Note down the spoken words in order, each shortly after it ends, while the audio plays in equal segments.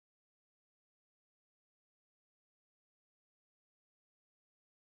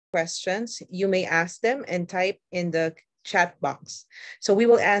questions, you may ask them and type in the chat box. So we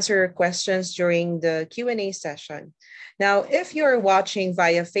will answer questions during the Q&A session. Now, if you're watching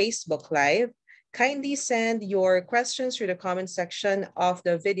via Facebook Live, kindly send your questions through the comment section of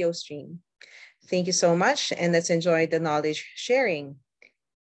the video stream. Thank you so much, and let's enjoy the knowledge sharing.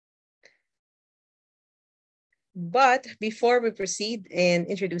 But before we proceed in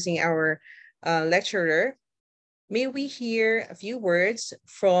introducing our lecturer, may we hear a few words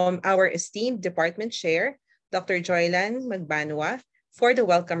from our esteemed department chair, Dr. Joylan Magbanwa, for the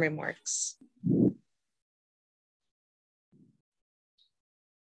welcome remarks.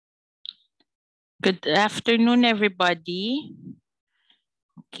 Good afternoon, everybody.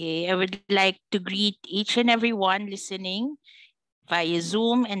 Okay, I would like to greet each and every one listening via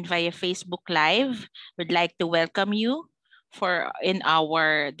Zoom and via Facebook Live. Would like to welcome you in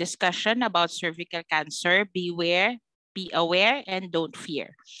our discussion about cervical cancer. Beware, be aware, and don't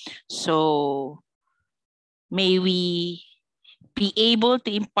fear. So may we be able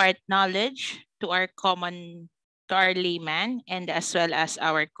to impart knowledge to our layman and as well as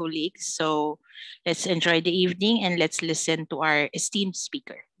our colleagues. So let's enjoy the evening and let's listen to our esteemed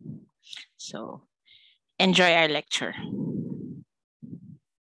speaker. So enjoy our lecture.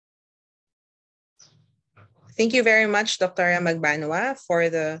 Thank you very much, Dr. Magbanwa, for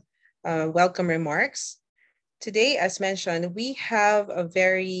the welcome remarks. Today, as mentioned, we are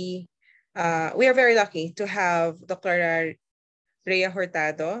very lucky to have Dr. Rhea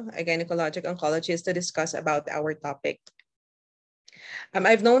Hurtado, a gynecologic oncologist, to discuss about our topic.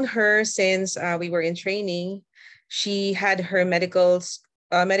 I've known her since we were in training. She had her medical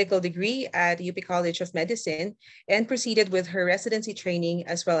degree at UP College of Medicine and proceeded with her residency training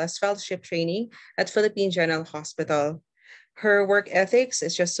as well as fellowship training at Philippine General Hospital. Her work ethics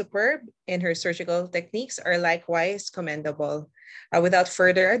is just superb, and her surgical techniques are likewise commendable. Without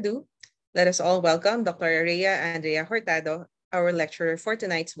further ado, let us all welcome Dr. Rhea Andrea Hurtado, our lecturer for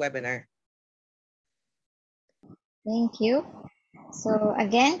tonight's webinar. Thank you. So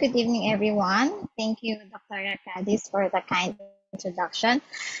again, good evening, everyone. Thank you, Dr. Cadiz, for the kind introduction.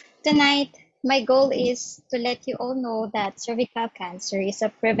 Tonight, my goal is to let you all know that cervical cancer is a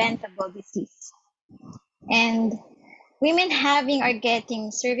preventable disease. And women having or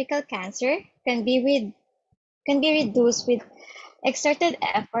getting cervical cancer can be reduced with exerted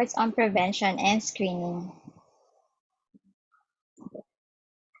efforts on prevention and screening.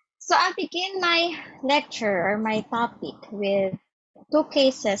 So I'll begin my lecture or my topic with two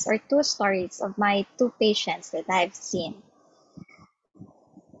cases or two stories of my two patients that I've seen.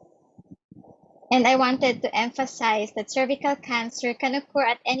 And I wanted to emphasize that cervical cancer can occur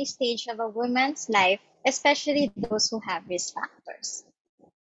at any stage of a woman's life, especially those who have risk factors.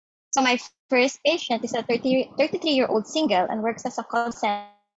 So my first patient is a 33-year-old single and works as a call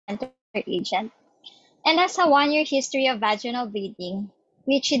center agent and has a 1-year history of vaginal bleeding,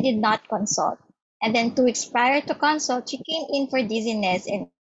 which she did not consult. And then 2 weeks prior to consult, she came in for dizziness. And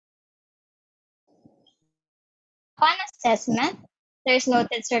upon assessment, there's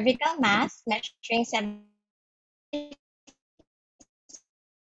noted cervical mass measuring 7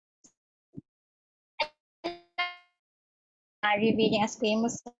 revealing a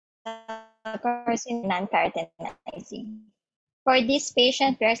squamous cell carcinoma non-keratinizing. For this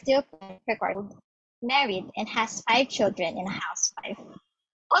patient, we are still recorded, married, and has 5 children and a housewife.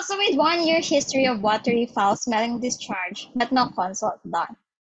 Also with 1-year history of watery, foul-smelling discharge, but no consult done.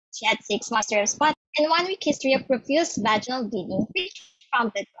 She had 6 months of spot and 1 week history of profuse vaginal bleeding, which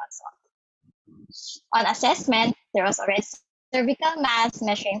prompted consult. On assessment, there was already cervical mass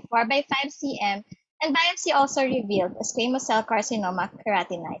measuring 4 by 5 cm, and biopsy also revealed a squamous cell carcinoma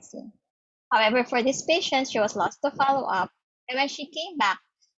keratinizing. However, for this patient, she was lost to follow-up, and when she came back,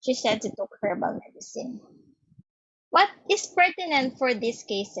 she said she took herbal medicine. What is pertinent for these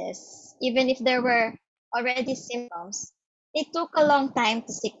cases, even if there were already symptoms, it took a long time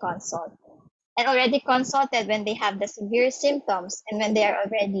to seek consult, and already consulted when they have the severe symptoms and when they are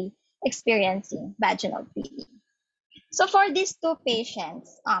already experiencing vaginal bleeding. So for these two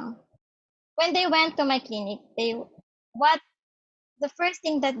patients, when they went to my clinic, the first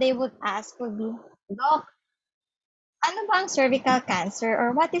thing that they would ask would be, Doc, ano bang cervical cancer,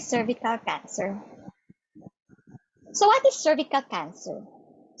 or what is cervical cancer? So what is cervical cancer?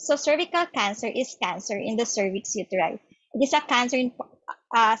 So cervical cancer is cancer in the cervix uteri. It is a cancer in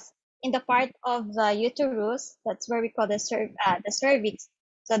the part of the uterus. That's where we call the cervix.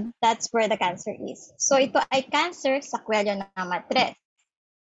 So that's where the cancer is. So ito ay cancer sa kwelyo ng matres.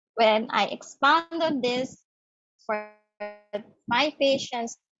 When I expound on this for my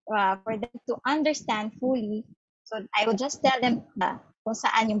patients, for them to understand fully, so I will just tell them the kung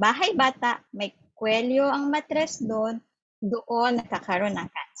saan yung bahay bata, may kwelyo ang matres doon nagkakaroon ng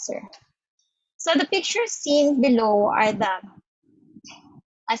cancer. So the pictures seen below are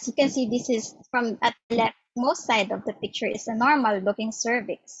as you can see, this is from at the leftmost side of the picture is a normal looking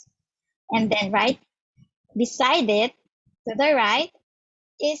cervix. And then right beside it, to the right,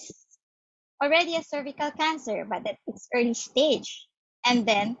 is already a cervical cancer, but at its early stage. And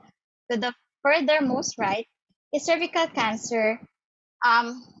then to the furthermost right is cervical cancer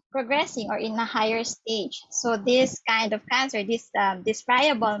progressing or in a higher stage. So this kind of cancer, this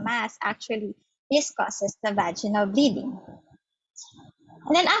friable mass, actually this causes the vaginal bleeding.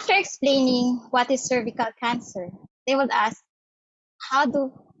 And then after explaining what is cervical cancer, they would ask,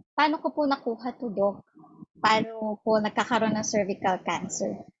 paano ko po nakuha to, Doc? Paano po nagkakaroon ng cervical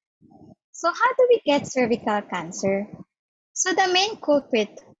cancer? So how do we get cervical cancer? So the main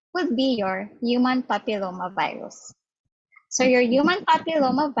culprit would be your human papilloma virus. So your human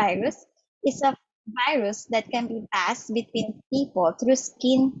papilloma virus is a virus that can be passed between people through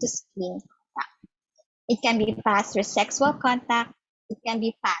skin-to-skin contact. It can be passed through sexual contact. It can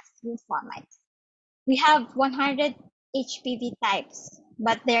be passed through fomites. We have 100 HPV types,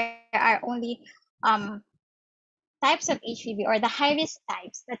 but there are only types of HPV or the high-risk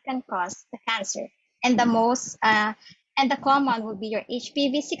types that can cause the cancer. And the most and the common will be your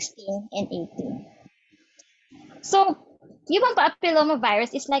HPV 16 and 18. So human papilloma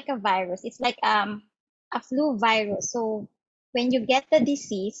virus is like a virus. It's like a flu virus. So when you get the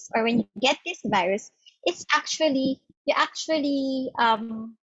disease or when you get this virus, it's actually it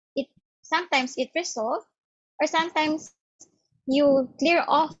sometimes it resolves or sometimes you clear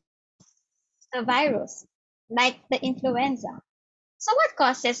off the virus like the influenza. So what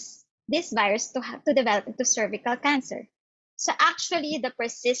causes this virus to develop into cervical cancer? So actually the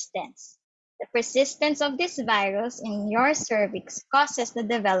persistence of this virus in your cervix causes the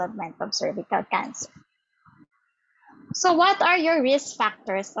development of cervical cancer. So what are your risk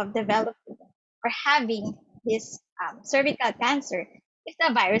factors of developing or having this cervical cancer if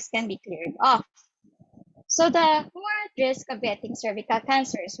the virus can be cleared off? So who are at risk of getting cervical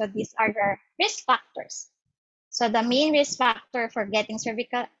cancer? So these are your risk factors. So the main risk factor for getting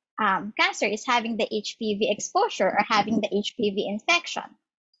cervical cancer is having the HPV exposure or having the HPV infection.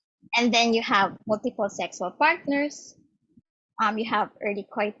 And then you have multiple sexual partners. You have early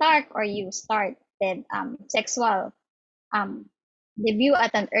coital or you started sexual debut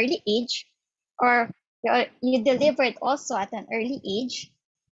at an early age, or you delivered also at an early age.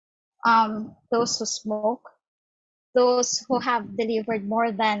 Those who smoke, those who have delivered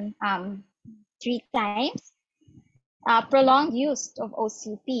more than 3 times, prolonged use of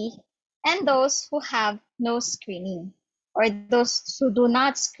OCP, and those who have no screening or those who do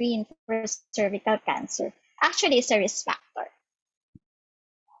not screen for cervical cancer actually is a risk factor.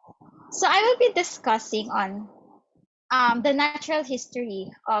 So I will be discussing on the natural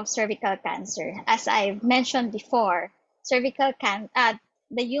history of cervical cancer. As I mentioned before, the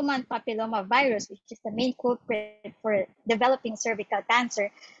human papilloma virus, which is the main culprit for developing cervical cancer,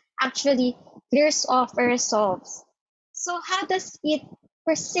 actually clears off or resolves. So how does it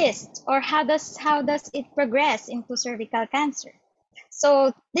persist, or how does it progress into cervical cancer?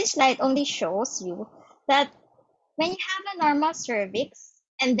 So this slide only shows you that when you have a normal cervix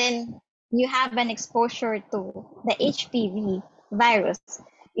and then you have an exposure to the HPV virus,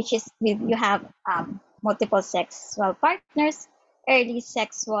 which is you have multiple sexual partners, early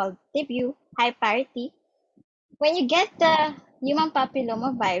sexual debut, high parity. When you get the human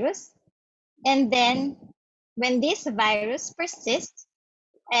papilloma virus, and then when this virus persists,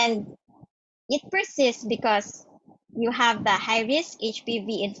 and it persists because you have the high risk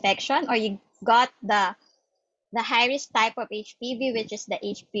HPV infection, or you got the high risk type of HPV, which is the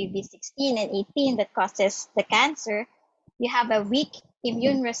HPV 16 and 18 that causes the cancer, you have a weak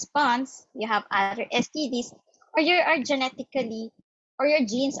immune response, you have other STDs, or you are genetically, or your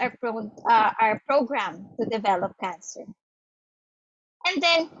genes are programmed to develop cancer. And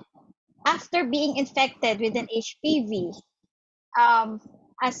then after being infected with an HPV,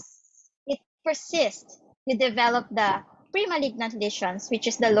 as it persists, you develop the pre-malignant lesions, which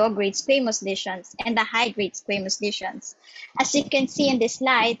is the low-grade squamous lesions, and the high-grade squamous lesions. As you can see in this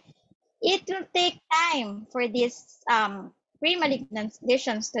slide, it will take time for these pre-malignant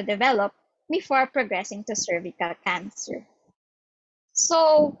lesions to develop before progressing to cervical cancer.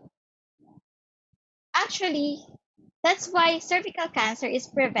 So actually, that's why cervical cancer is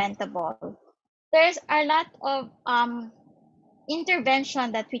preventable. There's a lot of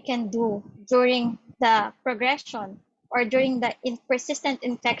intervention that we can do during the progression or during the persistent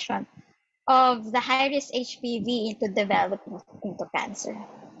infection of the high-risk HPV into development into cancer.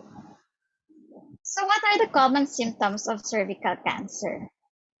 So what are the common symptoms of cervical cancer?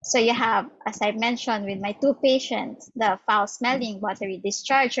 So you have, as I mentioned with my two patients, the foul-smelling watery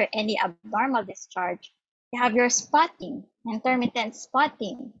discharge or any abnormal discharge. You have your spotting, intermittent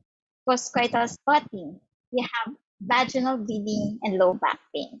spotting, postcoital spotting. You have vaginal bleeding and low back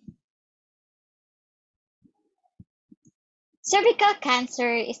pain. Cervical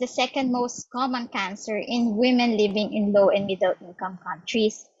cancer is the second most common cancer in women living in low and middle income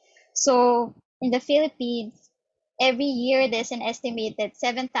countries. So in the Philippines, every year there's an estimated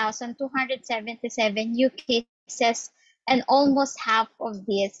 7,277 new cases, and almost half of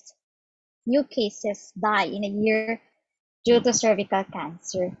these new cases die in a year due to cervical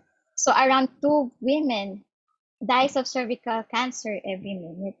cancer. So around 2 women dies of cervical cancer every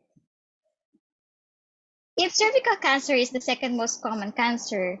minute. If cervical cancer is the second most common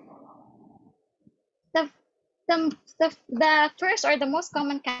cancer, the, the first or the most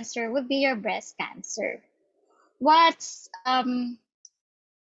common cancer would be your breast cancer. What's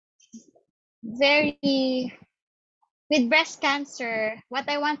very with breast cancer, what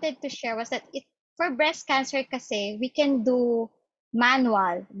I wanted to share was that for breast cancer kasi, we can do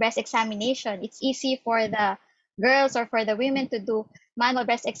manual breast examination. It's easy for the girls or for the women to do manual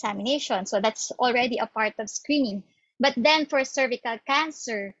breast examination. So that's already a part of screening. But then for cervical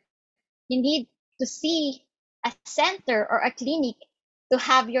cancer, you need to see a center or a clinic to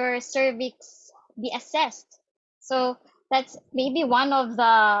have your cervix be assessed. So that's maybe one of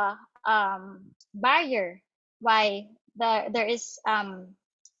the barrier why there is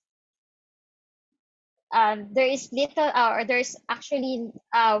little or there's actually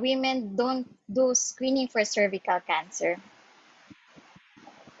women don't do screening for cervical cancer.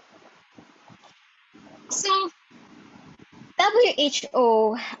 So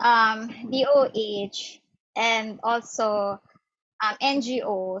WHO, DOH, and also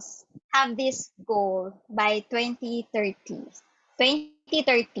NGOs have this goal by 2030.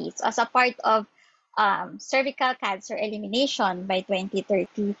 2030 as a part of cervical cancer elimination by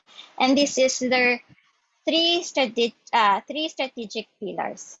 2030. And this is their three strategic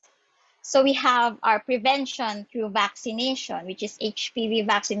pillars. So we have our prevention through vaccination, which is HPV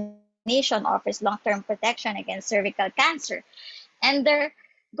vaccination offers long-term protection against cervical cancer. And their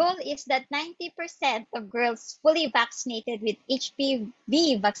goal is that 90% of girls fully vaccinated with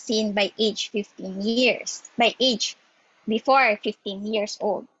HPV vaccine by age 15 years, by age before 15 years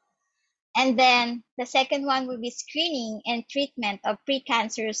old. And then the second one will be screening and treatment of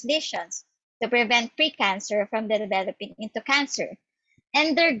precancerous lesions to prevent precancer from developing into cancer.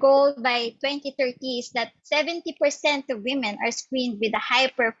 And their goal by 2030 is that 70% of women are screened with a high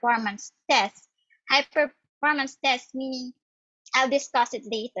performance test. High performance test meaning, I'll discuss it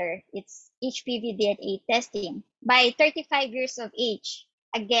later. It's HPV DNA testing by 35 years of age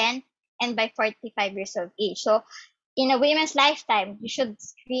again, and by 45 years of age. So in a woman's lifetime,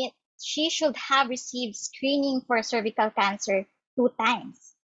 she should have received screening for cervical cancer 2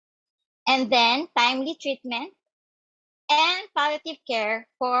 times. And then timely treatment and palliative care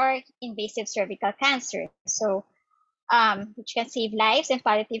for invasive cervical cancer. So which can save lives, and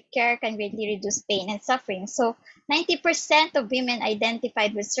palliative care can greatly reduce pain and suffering. So 90% of women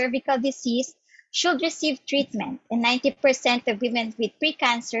identified with cervical disease should receive treatment, and 90% of women with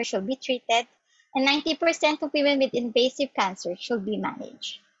precancer should be treated, and 90% of women with invasive cancer should be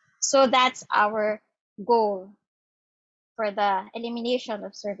managed. So that's our goal for the elimination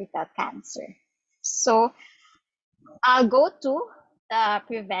of cervical cancer. So I'll go to the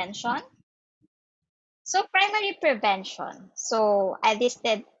prevention. So primary prevention. So I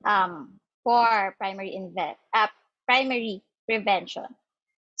listed 4 primary prevention.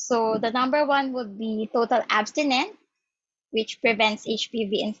 So the number 1 would be total abstinence, which prevents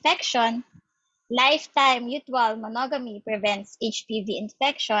HPV infection. Lifetime mutual monogamy prevents HPV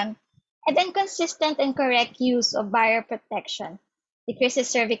infection. And then consistent and correct use of barrier protection decreases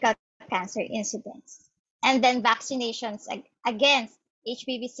cervical cancer incidence. And then vaccinations against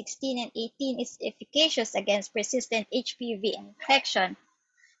HPV 16 and 18 is efficacious against persistent HPV infection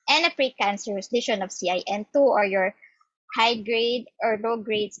and a precancerous lesion of CIN2 or your high grade or low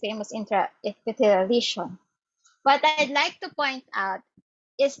grade squamous intraepithelial lesion. What I'd like to point out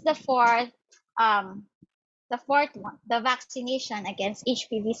is the fourth one, the vaccination against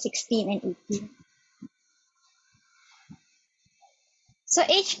HPV 16 and 18. So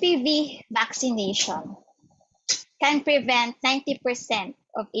HPV vaccination can prevent 90%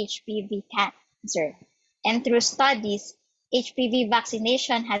 of HPV cancer. And through studies, HPV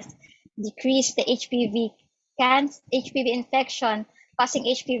vaccination has decreased the HPV infection causing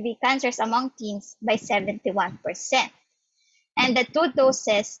HPV cancers among teens by 71%. And the 2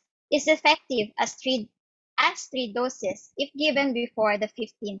 doses is effective as three doses if given before the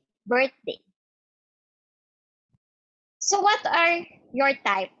 15th birthday. So what are your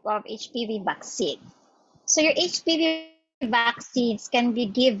type of HPV vaccine? So your HPV vaccines can be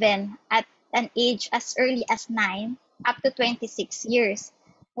given at an age as early as 9 up to 26 years.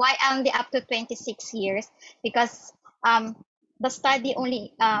 Why only up to 26 years? Because the study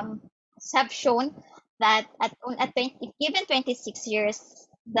only have shown that at 20, if given 26 years,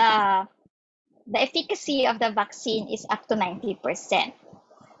 the efficacy of the vaccine is up to 90%.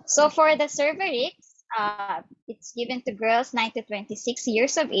 So for the Cervarix, it's given to girls 9 to 26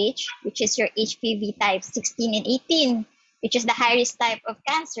 years of age, which is your HPV type 16 and 18, which is the high risk type of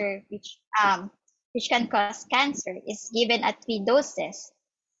cancer, which can cause cancer, is given at 3 doses.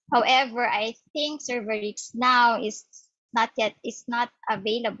 However, I think Cervarix now is not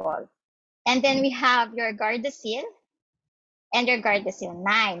available. And then we have your Gardasil and your Gardasil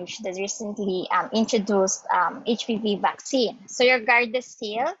 9, which is the recently introduced HPV vaccine. So your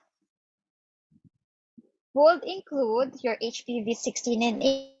Gardasil would include your HPV 16 and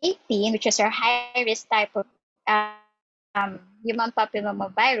 18, which is your high-risk type of human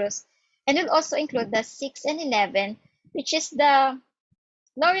papilloma virus, and will also include the 6 and 11, which is the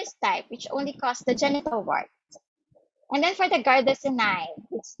low-risk type, which only cause the genital warts. And then for the Gardasil 9,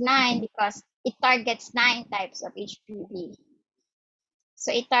 it's 9 because it targets 9 types of HPV.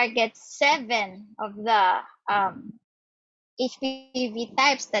 So it targets 7 of the HPV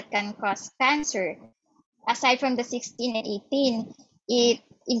types that can cause cancer. Aside from the 16 and 18, it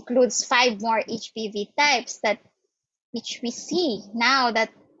includes 5 more HPV types which we see now that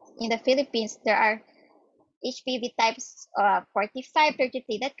in the Philippines there are HPV types 45,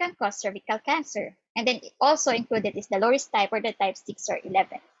 33 that can cause cervical cancer. And then also included is the low risk type or the type 6 or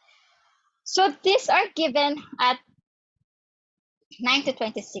 11. So these are given at 9 to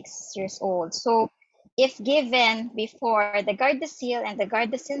 26 years old. So if given before the Gardasil and the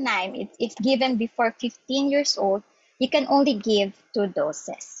Gardasil 9, if given before 15 years old, you can only give 2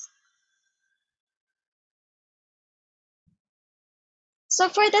 doses. So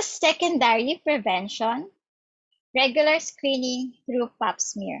for the secondary prevention, regular screening through pap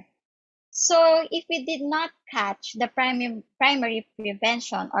smear. So if we did not catch the primary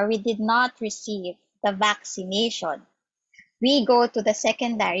prevention or we did not receive the vaccination, we go to the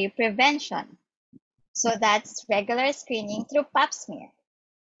secondary prevention. So that's regular screening through pap smear.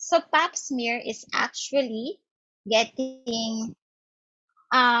 So pap smear is actually getting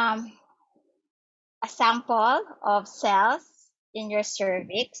a sample of cells in your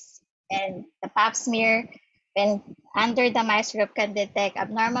cervix, and the pap smear, when under the microscope, can detect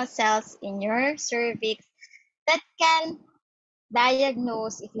abnormal cells in your cervix that can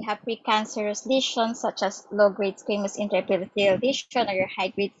diagnose if you have precancerous lesions such as low-grade squamous intraepithelial lesion or your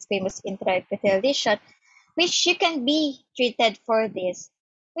high-grade squamous intraepithelial lesion, which you can be treated for this,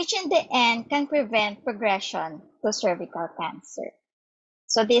 which in the end can prevent progression to cervical cancer.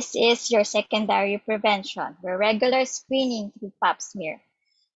 So this is your secondary prevention, your regular screening through pap smear.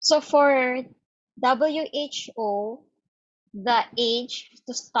 So for WHO, the age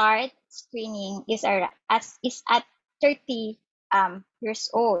to start screening is at 30 years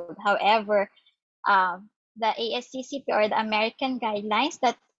old. However, the ASCCP or the American guidelines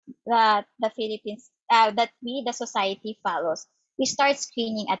that the Philippines that we the society follows, we start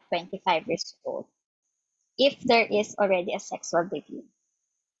screening at 25 years old if there is already a sexual debut.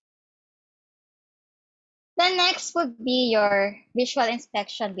 The next would be your visual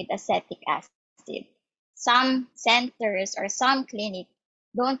inspection with acetic acid. Some centers or some clinic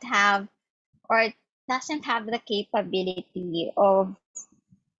don't have or doesn't have the capability of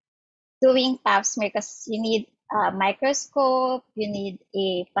doing pap smear because you need a microscope, you need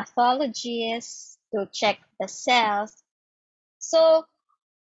a pathologist to check the cells. So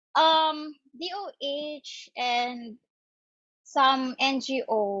DOH and some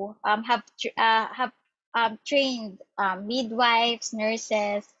NGO have trained midwives,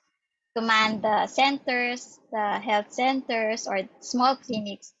 nurses to man the centers, the health centers, or small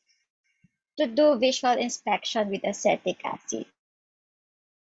clinics to do visual inspection with acetic acid.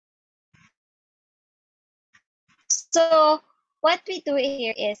 So what we do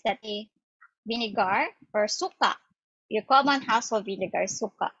here is that a vinegar or suka, your common household vinegar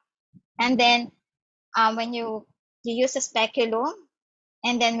suka, and then when you use a speculum,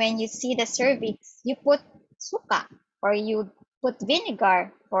 and then when you see the cervix, you put suka or you put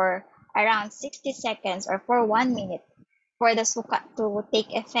vinegar for around 60 seconds or for 1 minute for the suka to take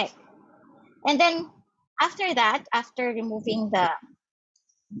effect. And then after that, after removing the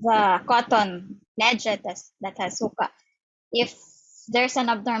the cotton ledger that has suka. If there's an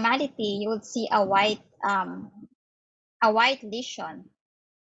abnormality, you would see a white lesion.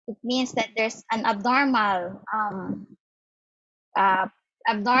 It means that there's an uh,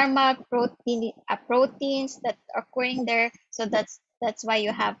 abnormal proteins that are occurring there. So that's why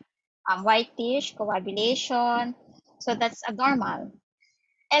you have whitish coagulation. So that's abnormal.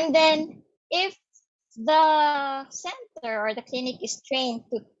 And then if the center or the clinic is trained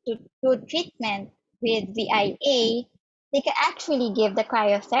to do treatment with VIA, they can actually give the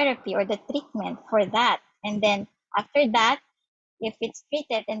cryotherapy or the treatment for that. And then after that, if it's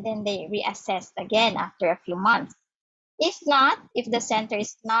treated, and then they reassess again after a few months. If not, if the center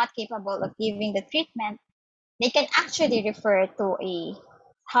is not capable of giving the treatment, they can actually refer to a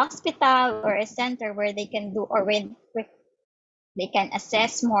hospital or a center where they can do, or where they can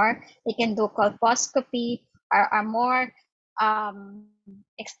assess more. They can do colposcopy or more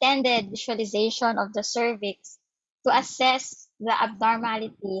extended visualization of the cervix to assess the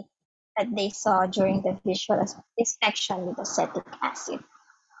abnormality that they saw during the visual inspection with acetic acid.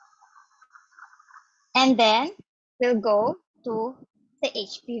 And then we'll go to the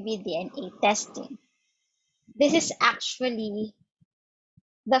HPV DNA testing. This is actually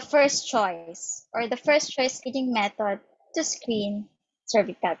the first choice or the first choice screening method to screen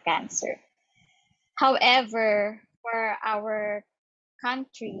cervical cancer. However, for our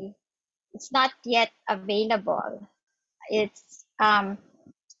country, it's not yet available. It's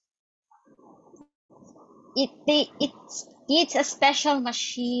it needs a special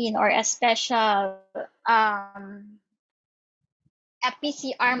machine or a special a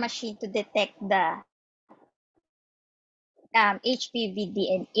PCR machine to detect the HPV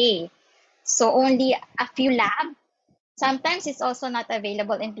DNA. So only a few labs. Sometimes it's also not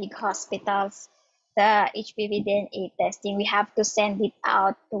available in big hospitals. The HPV DNA testing, we have to send it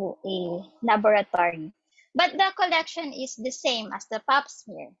out to a laboratory. But the collection is the same as the pap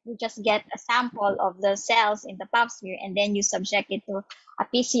smear. You just get a sample of the cells in the pap smear and then you subject it to a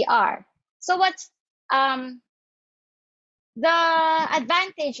PCR. So what's the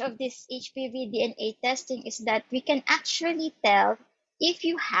advantage of this HPV DNA testing is that we can actually tell if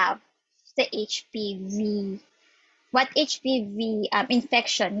you have the HPV, what HPV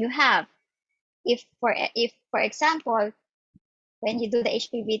infection you have. If for example, when you do the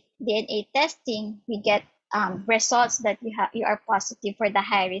HPV DNA testing, we get results that you are positive for the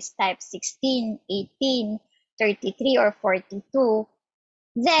high risk type 16, 18, 33, or 42,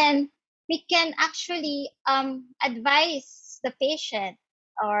 then we can actually advise the patient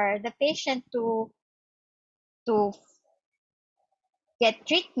or the patient to get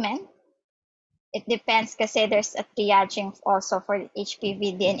treatment. It depends kasi there's a triaging also for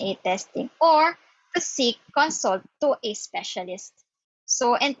HPV DNA testing, or to seek consult to a specialist.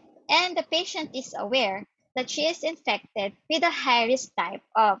 So and the patient is aware that she is infected with a high risk type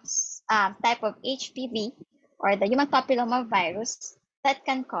of HPV or the human papilloma virus that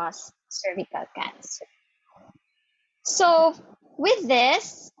can cause cervical cancer. So with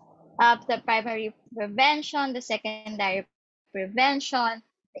this, the primary prevention, the secondary prevention,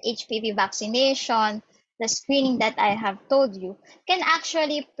 the HPV vaccination, the screening that I have told you can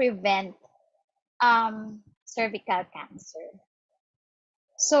actually prevent cervical cancer.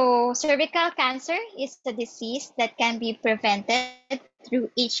 So cervical cancer is a disease that can be prevented through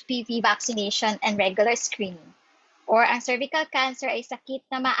HPV vaccination and regular screening. Or ang cervical cancer ay sakit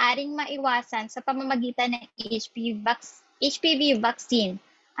na maaring maiwasan sa pamamagitan ng HPV vaccine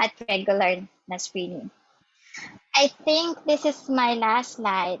at regular na screening. I think this is my last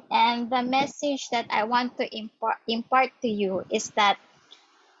slide, and the message that I want to impart to you is that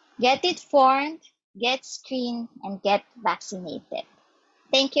get informed, get screened, and get vaccinated.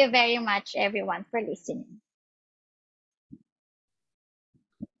 Thank you very much, everyone, for listening.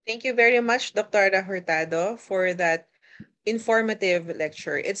 Thank you very much, Dr. Hurtado, for that informative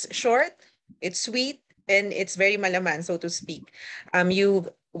lecture. It's short, it's sweet, and it's very malaman, so to speak. You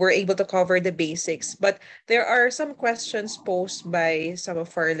were able to cover the basics, but there are some questions posed by some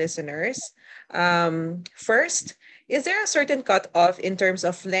of our listeners. First, is there a certain cutoff in terms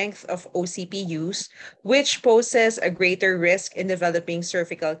of length of OCP use, which poses a greater risk in developing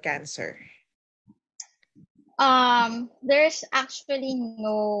cervical cancer? There's actually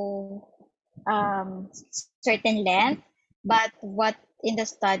no certain length, but what in the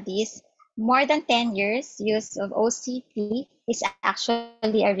studies, more than 10 years use of OCT is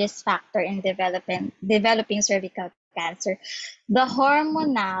actually a risk factor in developing cervical cancer. The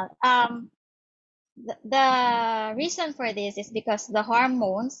hormonal the reason for this is because the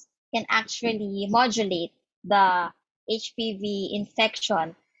hormones can actually modulate the HPV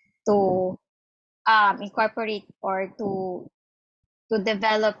infection to incorporate or to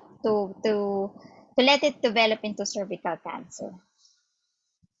develop to let it develop into cervical cancer.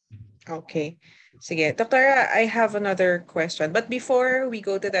 Okay. Sige. Doctora, I have another question. But before we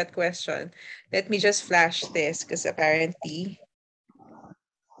go to that question, let me just flash this because apparently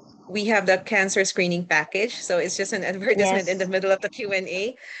we have the cancer screening package. So it's just an advertisement in the Yes, middle of the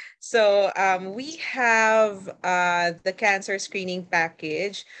Q&A. So we have the cancer screening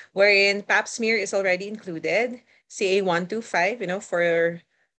package wherein pap smear is already included, CA125, for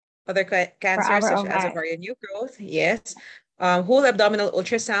other for cancers our such as ovarian. ovarian new growth, yes, whole abdominal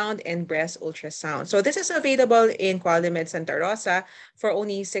ultrasound and breast ultrasound. So this is available in Qualimed Santa Rosa for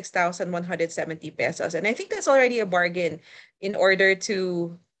only 6,170 pesos. And I think that's already a bargain in order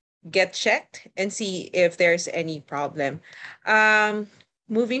to get checked and see if there's any problem. Um,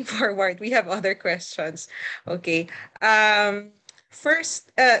 moving forward, we have other questions. Okay.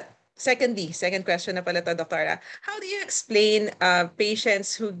 First, second question na pala to, Doctora. How do you explain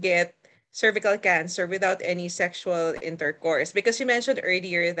patients who get cervical cancer without any sexual intercourse? Because you mentioned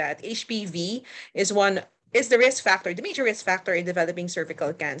earlier that HPV is the risk factor, the major risk factor in developing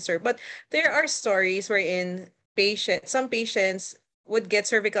cervical cancer. But there are stories wherein some patients would get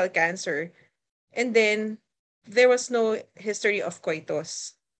cervical cancer and then there was no history of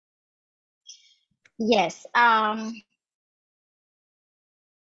coitus. Yes.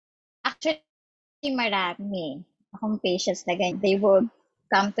 Actually, marami akong patients na ganyan. They would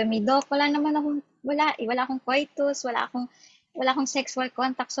come to me, Doc, wala akong coitus, wala akong sexual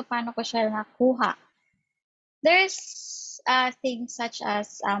contact, so paano ko siya nakuha? There's things such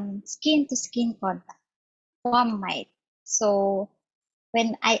as skin-to-skin contact, warm mite. So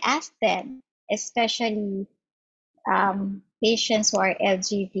when I ask them, especially patients who are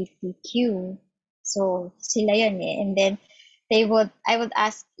LGBTQ, so sila yun eh. And then I would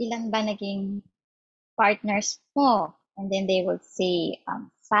ask, ilan ba naging partners mo? And then they would say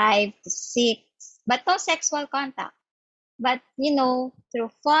 5 to 6, but no sexual contact. But through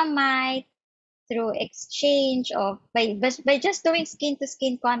fomite, through exchange of by just doing skin to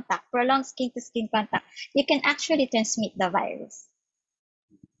skin contact, prolonged skin to skin contact, you can actually transmit the virus.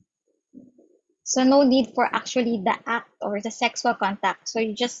 So no need for actually the act or the sexual contact. So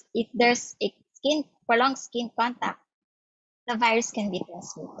if there's a prolonged skin contact, the virus can be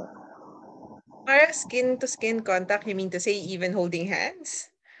transmitted. Para skin to skin contact, you mean to say even holding hands?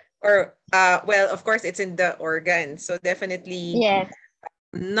 Or well, of course it's in the organ. So definitely Yes.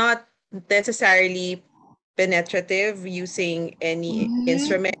 not necessarily penetrative using any Mhm.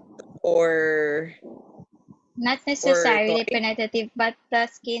 instrument or Not or necessarily toy. penetrative, but the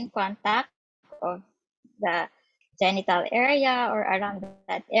skin contact of the genital area or around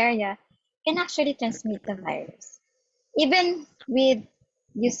that area can actually transmit the virus. Even with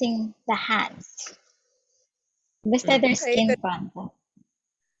using the hands, basta there's Okay, skin contact.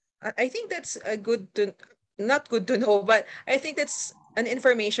 I think that's a good to not good to know, but I think that's an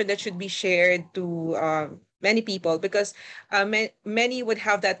information that should be shared to many people because many would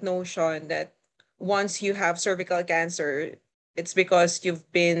have that notion that once you have cervical cancer, it's because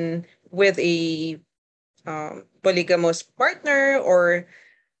you've been with a polygamous partner or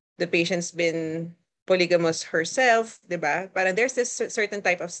the patient's been polygamous herself, diba? Parang there's this certain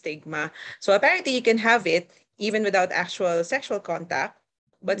type of stigma. So apparently you can have it even without actual sexual contact,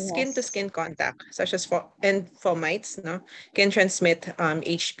 but skin to Yes. skin contact, such as and fomites, no, can transmit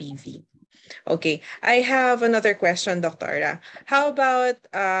HPV. Okay, I have another question, Doctora. How about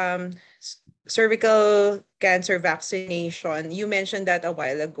cervical cancer vaccination? You mentioned that a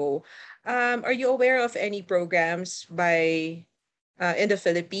while ago. Are you aware of any programs by in the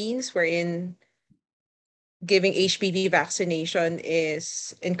Philippines wherein giving HPV vaccination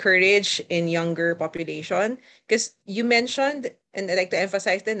is encouraged in younger population? Because you mentioned, and I'd like to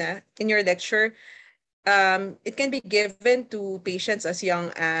emphasize din in your lecture, it can be given to patients as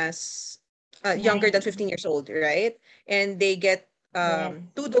young as younger than 15 9. years old, right? And they get Yes.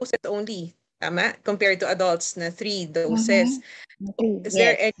 2 doses only, tama? Compared to adults na 3 doses. Mm-hmm. Okay. Is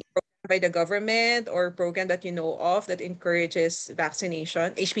there any Yes. program by the government or program that you know of that encourages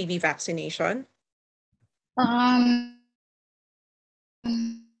vaccination, HPV vaccination? Um,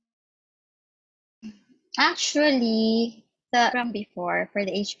 Actually, the program before for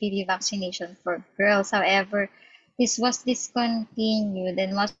the HPV vaccination for girls, however, this was discontinued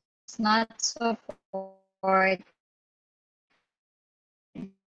and was not supported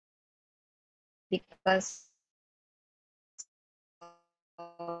because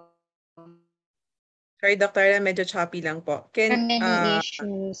Sorry, Dr. Medyo choppy lang po. there are Can, many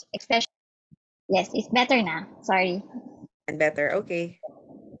issues, especially yes, it's better now. Sorry. better, okay.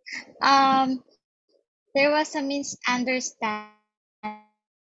 There was a misunderstanding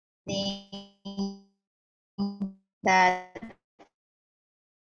that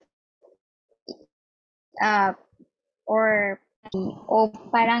or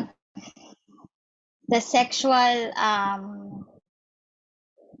parang the sexual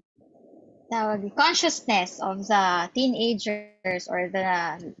consciousness of the teenagers or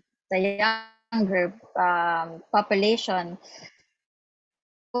the younger population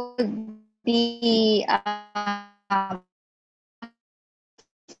would be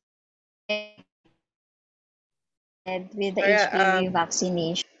with the Sorry, HPV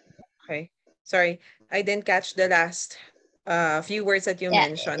vaccination. okay. Sorry, I didn't catch the last few words that you Yeah,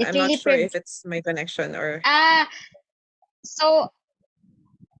 mentioned. it I'm not really sure if it's my connection or so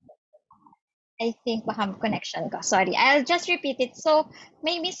I think baka connection ko. Sorry, I'll just repeat it. So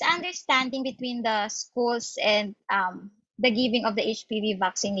may misunderstanding between the schools and the giving of the HPV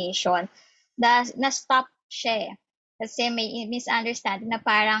vaccination. Na-stop siya eh. Kasi may misunderstanding na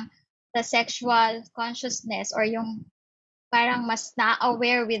parang the sexual consciousness or yung parang mas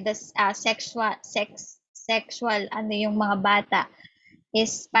na-aware with the sexual ano yung mga bata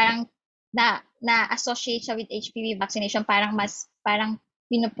is parang na-associate siya with HPV vaccination, parang mas parang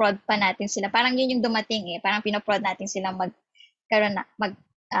pinoprod pa natin sila. Parang yun yung dumating eh. Parang pinoprod natin sila magkaroon na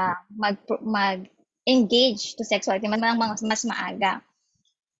mag engage to sexuality mas maaga.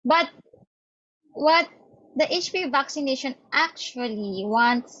 But what the HPV vaccination actually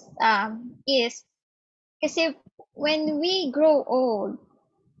wants is kasi when we grow old,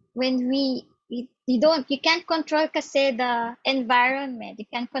 when you can't control kasi the environment, you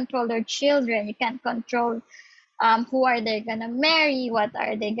can't control their children, you can't control who are they gonna marry, what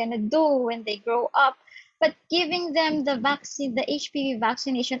are they gonna do when they grow up. But giving them the vaccine, the HPV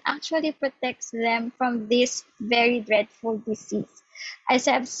vaccination actually protects them from this very dreadful disease. As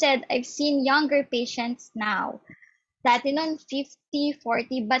I've said, I've seen younger patients now, dati noon 50,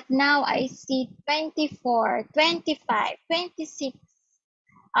 40, but now I see 24, 25, 26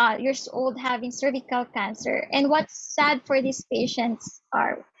 years old having cervical cancer. And what's sad for these patients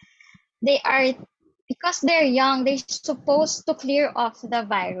are they are because they're young, they're supposed to clear off the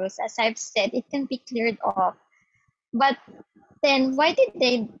virus. As I've said, it can be cleared off. But then why did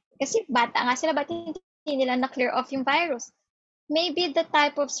they? Kasi bata nga sila, ba't hindi nila na-clear off yung virus? Maybe the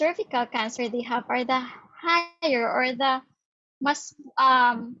type of cervical cancer they have are the higher or the mas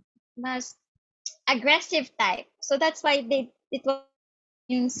mas aggressive type. So that's why it was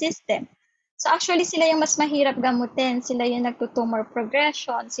immune system. So actually sila yung mas mahirap gamutin, sila yung nagtutumor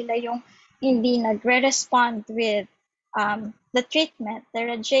progression, sila yung hindi nagre-respond with the treatment, the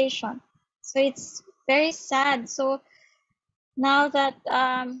radiation. So it's very sad. So now that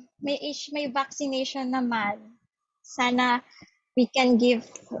may vaccination naman, sana we can give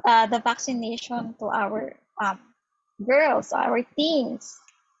the vaccination to our girls, our teens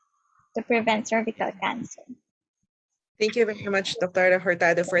to prevent cervical cancer. thank you very much, Dr.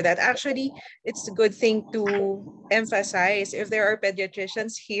 Hurtado, for that. Actually, it's a good thing to emphasize if there are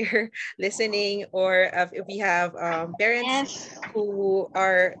pediatricians here listening, or if we have parents Yes. who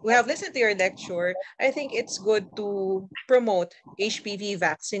have listened to your lecture. I think it's good to promote HPV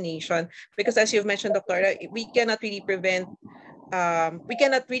vaccination because, as you've mentioned, Doctora, we cannot really prevent. We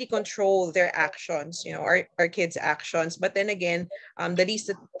cannot really control their actions, our kids' actions. But then again, the least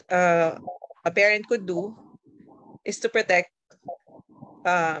that a parent could do is to protect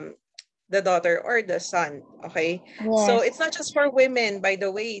the daughter or the son. Okay? Yes. So it's not just for women, by the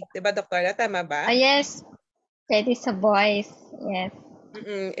way. Diba, Doktora? Tama ba? Yes. Pwede sa boys. Yes.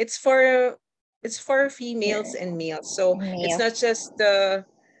 It's for females and males. So it's not just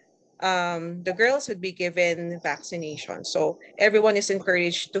the girls would be given vaccination. So everyone is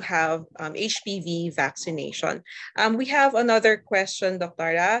encouraged to have HPV vaccination. We have another question,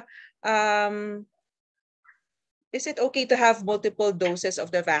 Doktora. Is it okay to have multiple doses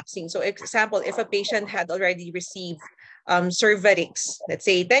of the vaccine? So example, if a patient had already received Cervarix, let's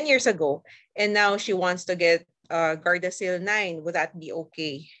say 10 years ago, and now she wants to get Gardasil 9, would that be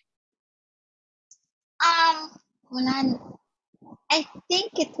okay? I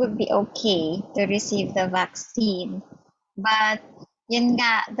think it would be okay to receive the vaccine. But yun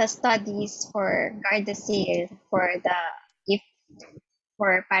nga, the studies for Gardasil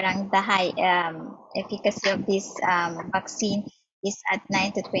for parang the high efficacy of this vaccine is at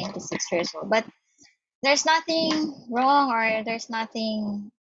 9 to 26 years old. But there's nothing wrong or there's nothing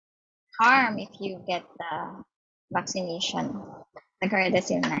harm if you get the vaccination, the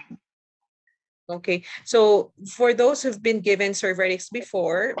Gardasil 9. Okay. So for those who've been given Cervarix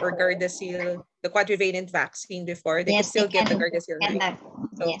before or Gardasil, the quadrivalent vaccine before, they could still get the Gardasil 9.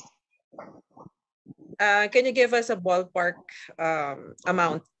 So, yes. can you give us a ballpark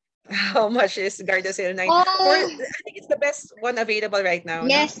amount? How much is Gardasil 9? For Oh, I think it's the best one available right now, no?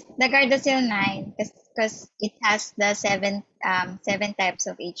 yes, the Gardasil 9, because it has the seven types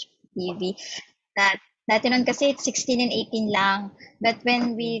of HPV. That dati nun kasi it's 16 and 18 lang. But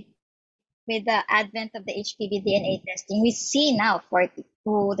when Mm. with the advent of the HPV DNA testing, we see now 42,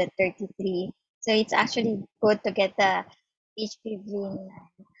 the 33. So it's actually good to get the HPV.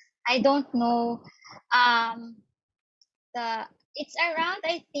 I don't know. Um, the it's around,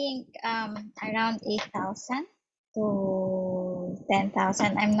 I think, around 8,000 to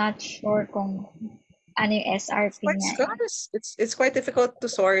 10,000. I'm not sure kung ano yung It's SRP quite niya eh. scarce. It's quite difficult to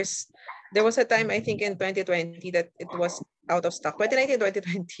source. There was a time, I think, in 2020 that it was out of stock. 2019,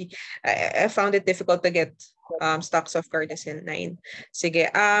 2020, I found it difficult to get stocks of Gardasil 9. Sige.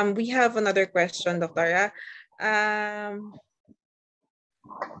 We have another question, Doctora.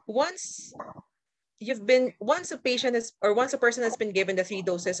 Once once a patient is, or once a person has been given the 3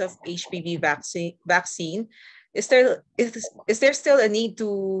 doses of HPV vaccine, is there still a need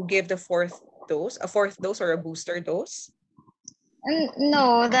to give the fourth dose or a booster dose?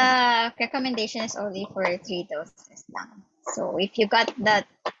 No, the recommendation is only for 3 doses lang. So if you got the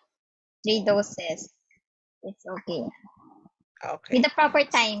 3 doses, it's okay. Okay. With the proper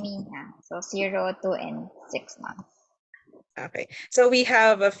timing, so 0, 2, and 6 months. Okay. So we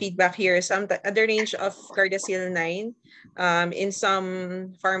have a feedback here. The range of Gardasil 9 in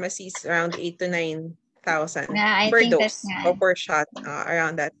some pharmacies around 8 to 9,000 Yeah, I per think that's dose or per shot,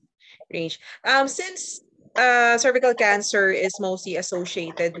 around that range. Since cervical cancer is mostly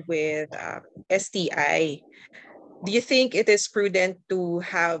associated with STI, do you think it is prudent to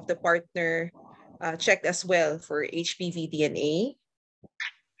have the partner checked as well for HPV DNA?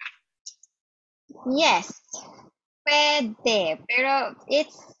 yes, pwede. Pero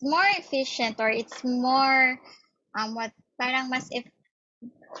it's more efficient, or it's more what parang mas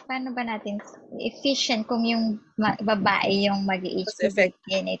paano ba natin efficient kung yung babae yung Was mag-HPV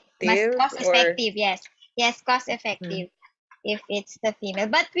DNA. Mas effective cost or effective, yes. Yes, cost effective if it's the female.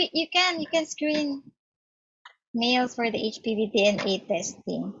 But you can screen males for the HPV DNA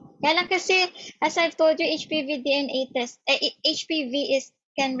testing. Kaya lang kasi, as I've told you, HPV DNA HPV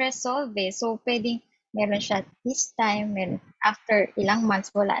can resolve eh. So, pwedeng meron siya this time, after ilang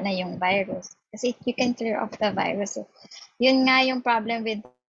months, wala na yung virus. Kasi you can clear off the virus. So, yun nga yung problem with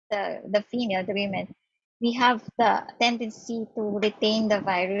the female, the women. We have the tendency to retain the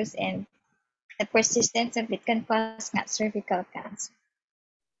virus, and the persistence of it can cause nga cervical cancer.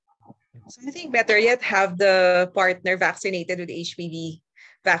 So I think better yet have the partner vaccinated with HPV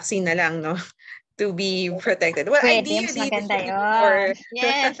vaccine na lang, no? To be protected. Well, Pwede, mas ideally, this maganda should be yun. for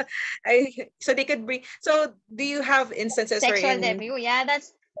Yes. so they could bring. So do you have instances Sexual wherein, debut. Yeah,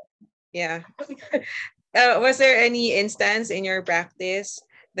 that's yeah, was there any instance in your practice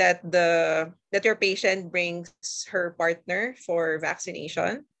that your patient brings her partner for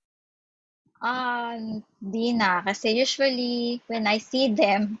vaccination? di na. Kasi usually when I see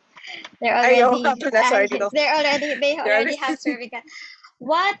them, they're Ay, oh, already sorry, no. they They're already already- have cervical.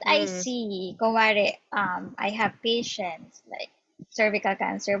 What I Mm. see, kumare, I have patients like cervical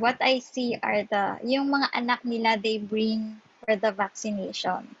cancer. What I see are yung mga anak nila, they bring for the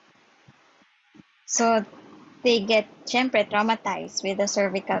vaccination. So they get, syempre, traumatized with the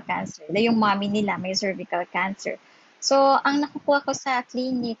cervical cancer. Yung mommy nila may cervical cancer. So, ang nakukuha ko sa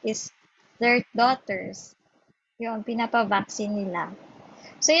clinic is their daughters. Yung pinapa-vaccine nila.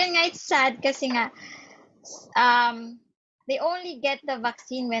 So, yun nga, it's sad kasi nga, they only get the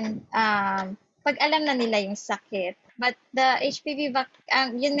vaccine when, pag alam na nila yung sakit. But the HPV,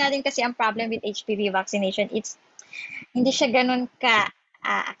 yun nga din kasi ang problem with HPV vaccination, hindi siya ganun ka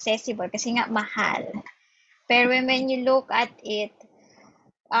accessible kasi nga mahal. Pero when you look at it,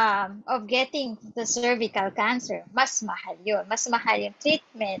 of getting the cervical cancer, mas mahal yun. Mas mahal yung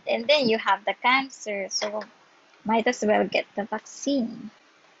treatment. And then you have the cancer. So, might as well get the vaccine.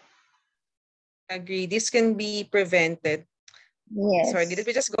 Agree. This can be prevented. Yes. Sorry, did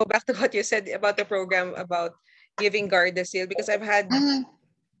we just go back to what you said about the program about giving Gardasil? Because I've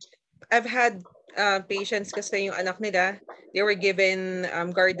had patients kasi yung anak nila, they were given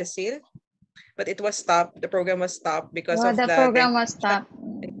Gardasil, but it was stopped. The program was stopped because of The the program was stopped.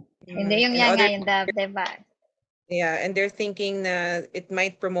 Hindi, yung and nga other, yung diba? yeah, and they're thinking na it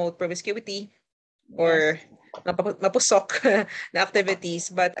might promote promiscuity Yes. or mapusok na activities,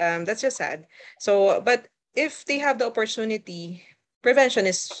 but that's just sad. So, but if they have the opportunity, prevention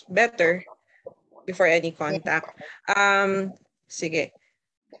is better before any contact. Sige.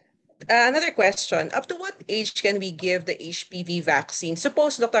 Another question: up to what age can we give the HPV vaccine?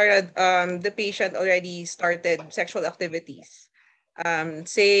 Suppose, Doctor, the patient already started sexual activities.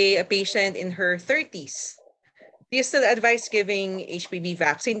 Say a patient in her 30s. Do you still advise giving HPV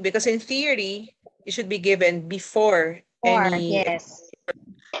vaccine? Because in theory, it should be given before Or any. yes.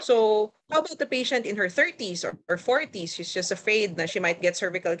 So how about the patient in her 30s or 40s? She's just afraid that she might get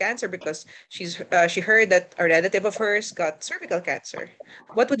cervical cancer because she heard that a relative of hers got cervical cancer.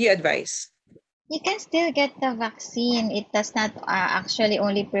 What would you advise? You can still get the vaccine. It does not actually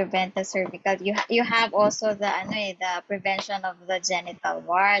only prevent the cervical. You have also the the prevention of the genital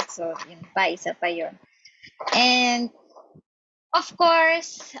wart. So yun pa isa pa yun. And of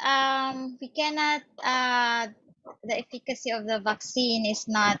course, we cannot the efficacy of the vaccine is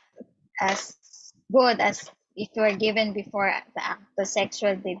not as good as if you were given before the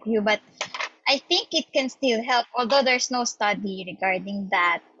sexual debut, but I think it can still help, although there's no study regarding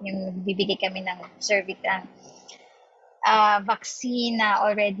that. Yung bibigay kami ng cervical vaccine na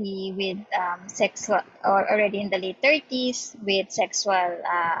already with sexual or already in the late 30s with sexual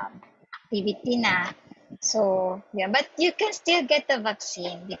activity na. So yeah, but you can still get the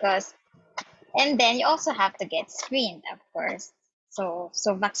vaccine because, and then you also have to get screened, of course. So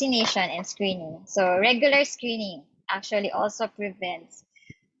vaccination and screening. So regular screening actually also prevents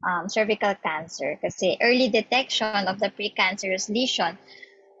cervical cancer kasi early detection of the precancerous lesion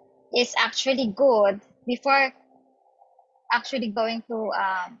is actually good before actually going to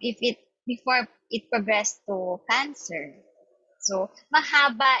if it before it progressed to cancer. So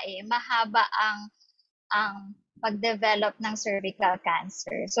mahaba ang pag-develop ng cervical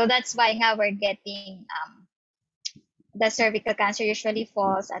cancer. So that's why nga we're getting the cervical cancer usually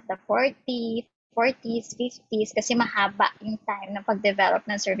falls at the 40s, 50s kasi mahaba yung time ng pag-develop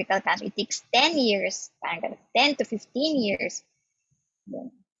ng cervical cancer. It takes 10 years, parang 10 to 15 years.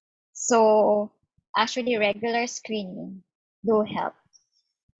 So actually regular screening do help.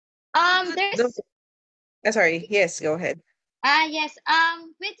 There's Sorry, yes, go ahead. yes,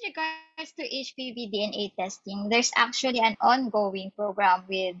 with regards to HPV DNA testing, there's actually an ongoing program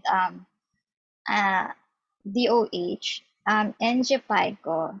with DOH,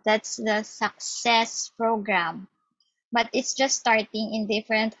 NGPICO. That's the success program, but it's just starting in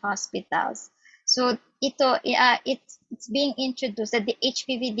different hospitals. So it's being introduced, the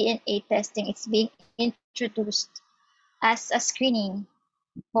HPV DNA testing, it's being introduced as a screening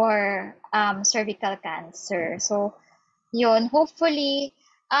for cervical cancer. So yun, hopefully,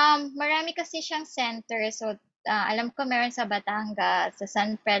 marami kasi siyang center. So, alam ko meron sa Batangas, sa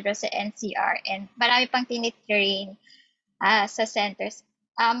San Pedro, sa NCR, and marami pang tinitrain sa centers.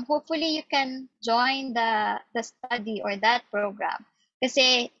 Hopefully, you can join the study or that program.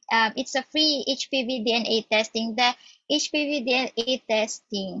 Kasi it's a free HPV DNA testing. The HPV DNA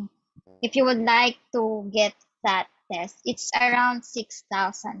testing, if you would like to get that test, it's around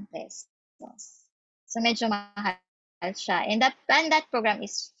 6,000 pesos. So medyo mahal siya. And that program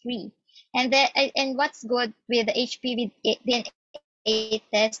is free. And what's good with the HPV DNA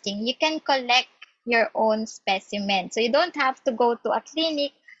testing, you can collect your own specimen. So you don't have to go to a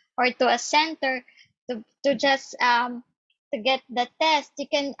clinic or to a center to just to get the test. You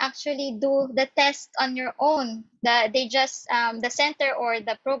can actually do the test on your own. The center or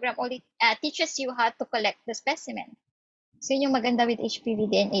the program only teaches you how to collect the specimen. So yun yung maganda with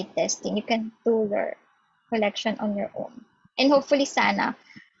HPV DNA testing. You can do your collection on your own. And hopefully sana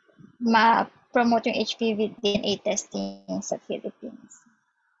ma-promote yung HPV DNA testing sa Philippines.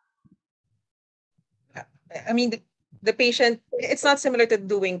 I mean, the patient, it's not similar to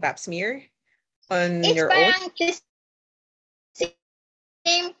doing pap smear on It's your own. parang the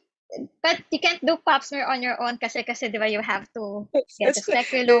same, but you can't do pap smear on your own kasi di ba you have to get the It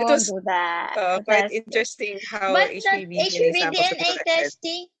speculum, was do the quite test. interesting how But the HPV DNA HPV samples were DNA collected.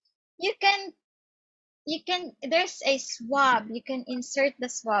 testing, you can there's a swab. You can insert the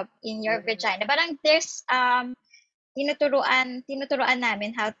swab in your vagina. Parang there's tinuturuan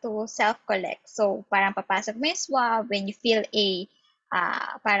namin how to self-collect. So, parang papasok mo yung swab, when you feel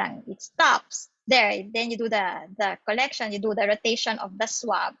parang it stops there, then you do the collection, you do the rotation of the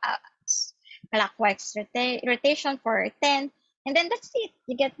swab, clockwise rotation for 10, and then that's it.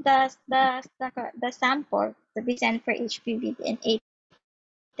 You get the sample to be sent for HPV DNA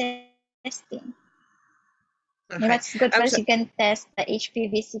testing. And Okay. what's good was So, you can test the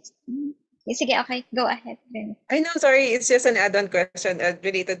HPV 16. Sige, okay, go ahead. I know, sorry, it's just an add-on question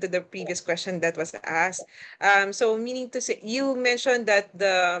related to the previous question that was asked. So meaning to say, you mentioned that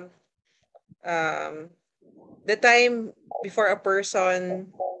um, the time before a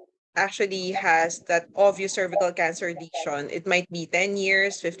person actually has that obvious cervical cancer lesion, it might be 10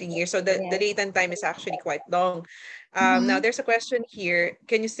 years, 15 years. So the Yes. latent time is actually quite long. Now Mm-hmm. there's a question here.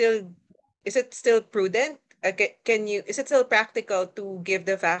 Is it still prudent? Is it still practical to give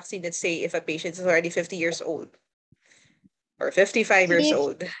the vaccine, let's say, if a patient is already 50 years old or 55 years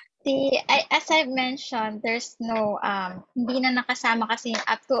old? As I've mentioned, there's no, hindi na nakasama kasi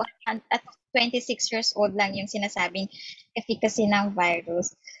up to at 26 years old lang yung sinasabing efficacy ng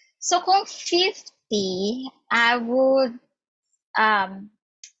virus. So kung 50, I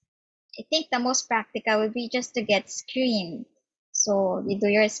think the most practical would be just to get screened. So you do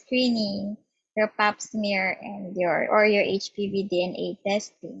your screening, your pap smear, and your HPV DNA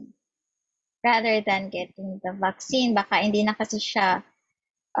testing. Rather than getting the vaccine, baka hindi na kasi siya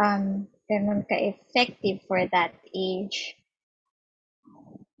ganun ka-effective for that age.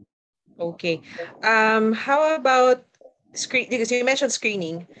 Okay. How about because you mentioned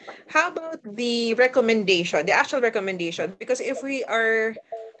screening. How about the recommendation, the actual recommendation? Because if we are,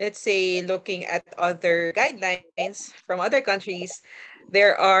 let's say, looking at other guidelines from other countries,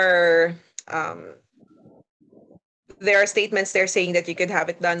 there are um, there are statements there saying that you could have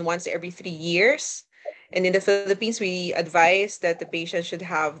it done once every 3 years. And in the Philippines, we advise that the patient should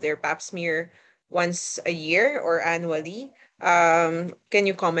have their pap smear once a year or annually. Can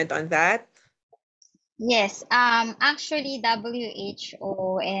you comment on that? Yes, actually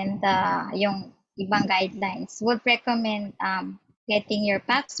WHO and yung ibang guidelines would recommend getting your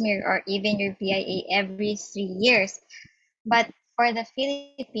pap smear or even your BIA every 3 years. But for the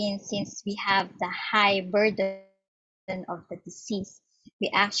Philippines, since we have the high burden of the disease,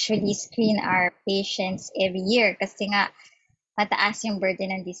 we actually screen our patients every year kasi nga mataas yung burden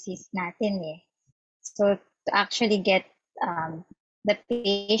ng disease natin eh. So to actually get the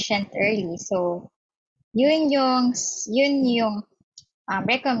patient early. So yun yung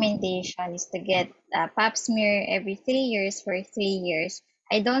recommendation is to get pap smear every 3 years for 3 years.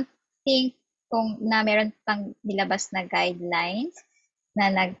 I don't think kung na meron pang nilabas na guidelines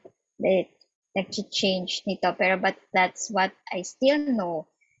na nag-change nito. Pero but that's what I still know.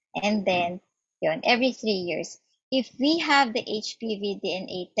 And then, yun, every 3 years. If we have the HPV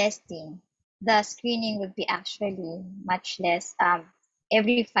DNA testing, the screening would be actually much less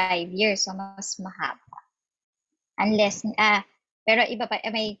every 5 years. So, mas mahaba. Unless, pero iba pa,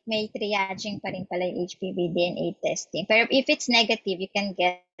 may triaging pa rin pala yung HPV DNA testing. Pero if it's negative, you can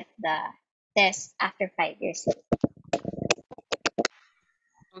get the test after 5 years.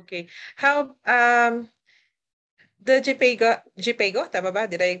 Okay. How the Jipago, tama ba?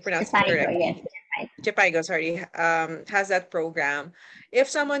 Did I pronounce it Yes, correctly? Jipago, sorry, has that program. If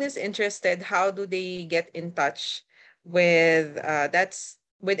someone is interested, how do they get in touch with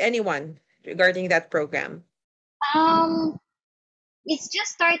with anyone regarding that program? Um, it's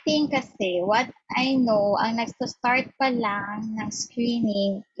just starting kasi. What I know, ang nagto-start pa lang ng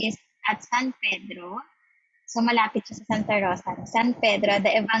screening is at San Pedro. So, malapit siya sa Santa Rosa. San Pedro,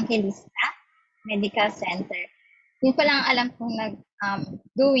 the Evangelista Medical Center. Yun pa lang alam kong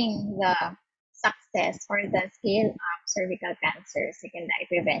doing the success for the scale of cervical cancer secondary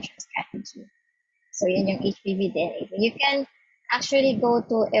prevention strategy. So, yun yung HPV DNA. You can actually go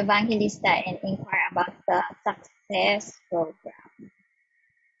to Evangelista and inquire about the success program.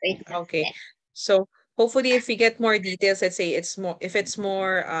 So, it's Okay. So hopefully if we get more details, let's say if it's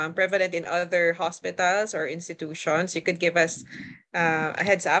more prevalent in other hospitals or institutions, you could give us a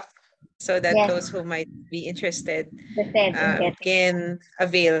heads up so that yes, those who might be interested the said in getting. can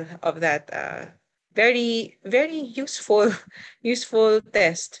avail of that very, very useful useful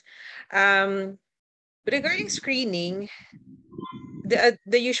test. Regarding screening,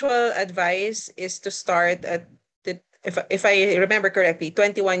 the usual advice is to start at if I remember correctly,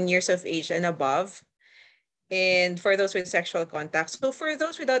 21 years of age and above. And for those with sexual contact. So for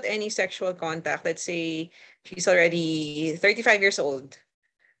those without any sexual contact, let's say she's already 35 years old,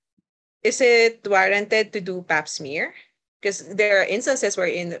 is it warranted to do pap smear? Because there are instances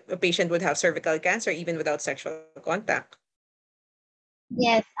wherein a patient would have cervical cancer even without sexual contact.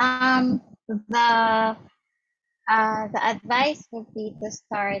 Yes, the advice would be to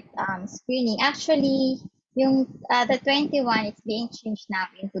start screening. Actually, the 21 is being changed now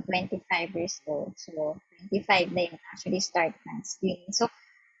into 25 years old. So 25 na yung actually start ng screening. So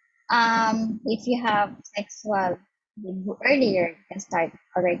if you have sexual earlier, you can start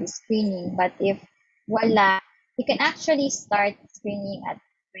already screening. But if wala, you can actually start screening at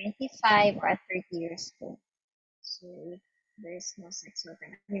 25 or at 30 years old. So if there's no sexual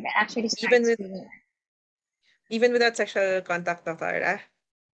contact, you can actually start Even with screening. even without sexual contact, Dr.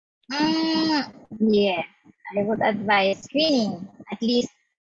 Yeah, I would advise screening at least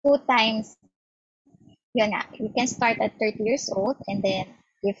 2 times, yun nga, you can start at 30 years old, and then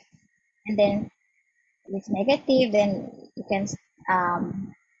if it's negative, then you can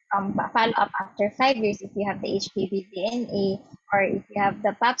follow up after 5 years if you have the HPV DNA, or if you have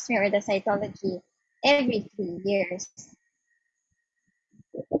the pap smear or the cytology every 3 years.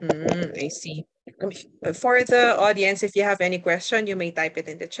 I see. For the audience, if you have any question, you may type it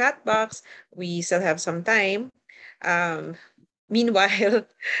in the chat box. We still have some time. Um, Meanwhile,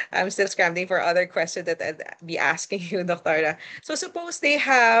 I'm still scrambling for other questions that I'd be asking you, Doctora. So suppose they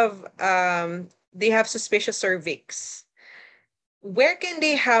have suspicious cervix. Where can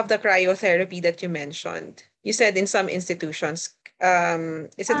they have the cryotherapy that you mentioned? You said in some institutions.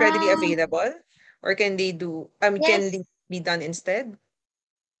 Is it readily Um, available, or can they do? Can yes, it be done instead?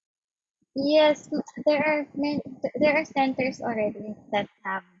 yes, there are centers already that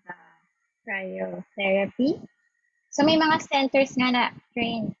have the cryotherapy. So may mga centers nga na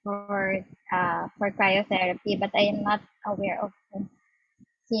trained for cryotherapy, but I am not aware of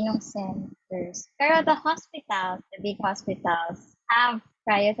sinong centers. Pero the hospitals, the big hospitals, have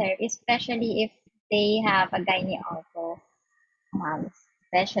cryotherapy, especially if they have a gyne-onco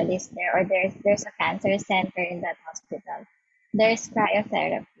specialist there, or there's a cancer center in that hospital. There's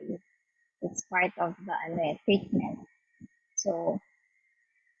cryotherapy. It's part of the treatment. So,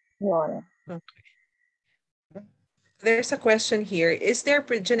 yun. There's a question here. Is there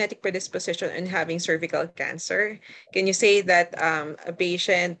genetic predisposition in having cervical cancer? Can you say that a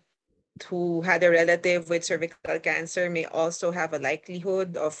patient who had a relative with cervical cancer may also have a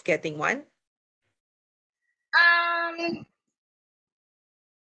likelihood of getting one? Um,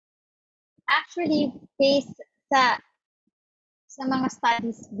 Actually, based sa sa mga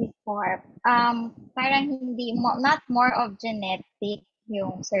studies before, parang not more of genetic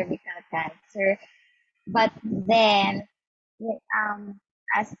yung cervical cancer, but then,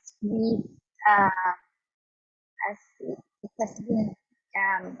 as we, uh, as it has been,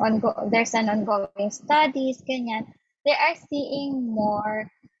 there's an ongoing studies, ganyan, they are seeing more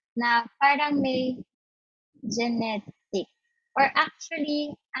na parang may genetic, or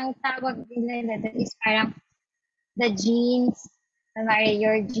actually, ang tawag nila doon is parang the genes,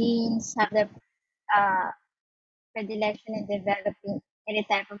 your genes have the uh, predilection in developing any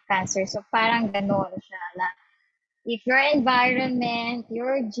type of cancer. So parang ganon siya na if your environment,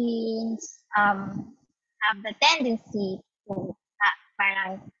 your genes have the tendency to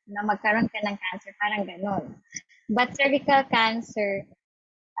parang na magkaroon ka ng cancer, parang ganon. But cervical cancer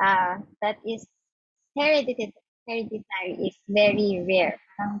that is hereditary is very rare.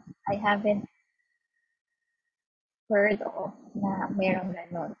 Parang I haven't heard of na merong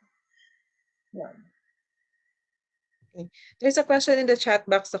ganon. Yun. Okay. There's a question in the chat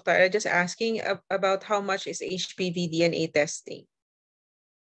box, Dr. Just asking about how much is HPV DNA testing?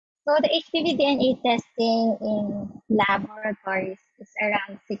 So the HPV DNA testing in laboratories is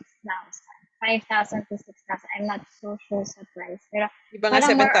around 6,000, 5,000 to 6,000. I'm not so sure sa price. Pero Iba nga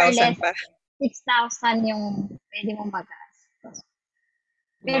parang more or 7,000 less pa. 6,000 yung pwede mong magastos.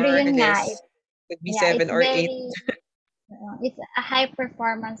 Pero More, I yun nga, guess. Could be yeah, 7 or 8. it's a high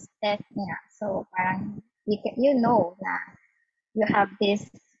performance test nga. So parang you know na you have this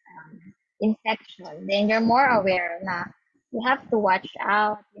infection, then you're more aware na you have to watch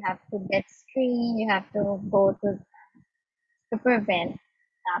out, you have to get screened, you have to go to prevent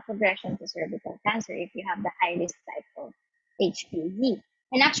progression to cervical cancer if you have the high risk type of HPV.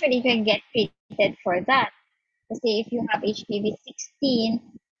 And actually, you can get treated for that. Kasi if you have HPV 16,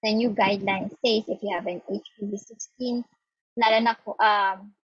 the new guideline says if you have an HPV 16, lalo na po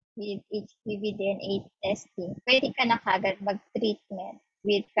with HPV DNA testing, pwede ka na kagad mag-treatment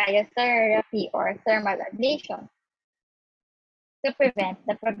with cryotherapy or thermal ablation to prevent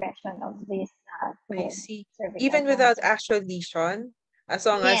the progression of this I see. cervical Even without cancer. actual lesion, as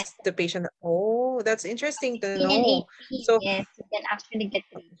long Yes, as the patient, oh, that's interesting to 16 and know. 18, So, yes, you can actually get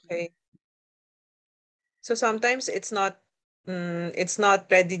treatment. okay. So sometimes it's not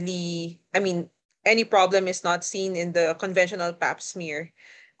readily, I mean, any problem is not seen in the conventional pap smear.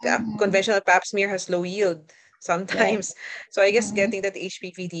 The Mm-hmm. conventional pap smear has low yield Yes. sometimes. So I guess Mm-hmm. getting that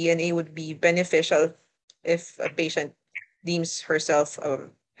HPV DNA would be beneficial if a patient deems herself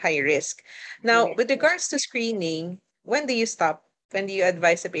high risk. Now, Yes. with regards to screening, when do you stop? When do you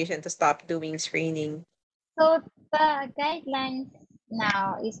advise a patient to stop doing screening? So the guidelines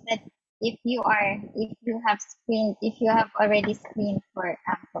now is that if you have already screened for it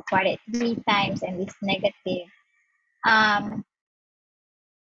 3 times and it's negative, um,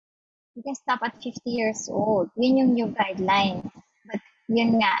 you can stop at 50 years old. Yun yung new guideline. But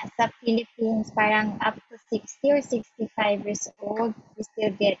yun nga, sa Philippines, parang up to 60 or 65 years old, you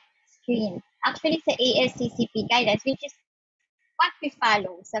still get screened. Actually, sa ASCCP guidelines, which is what we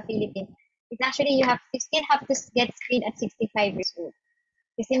follow sa Philippines, is actually you still have to get screened at 65 years old.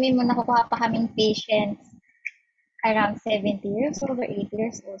 Kasi may mga nakukuha pa kaming patients around 70 years old or 80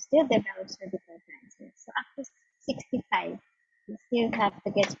 years old still develop cervical cancer. So up to 65, you still have to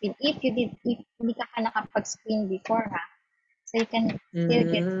get screened. If hindi ka nakapag-screen before, so you can still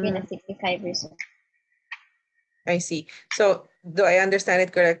get screened at 65 years old. I see. So do I understand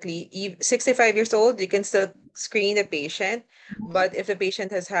it correctly? 65 years old, you can still screen the patient, but if the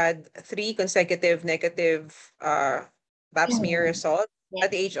patient has had 3 consecutive negative pap smear result at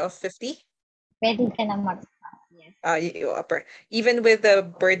the age of 50, pwede ka na mag-stop. Yes. even with the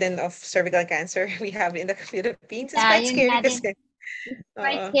burden of cervical cancer we have in the Philippines, it's quite scary kasi. It's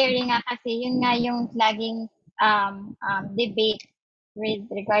quite scary nga kasi yun nga yung laging debate with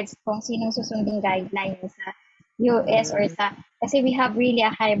regards kung sinong susunding guidelines sa US or sa, kasi we have really a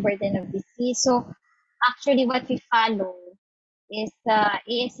high burden of disease. So actually what we follow is the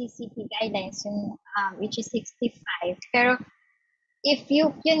ASCCP guidelines, yung, which is 65. Pero if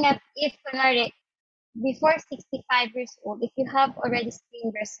kunwari, before 65 years old, if you have already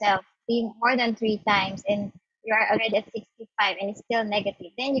screened yourself more than 3 times and you are already at 65 and it's still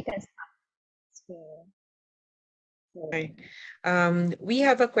negative, then you can stop screening. Okay. We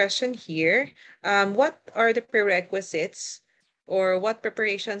have a question here. What are the prerequisites or what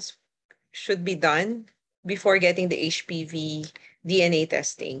preparations should be done before getting the HPV DNA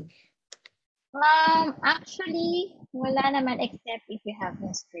testing? Actually, wala naman except if you have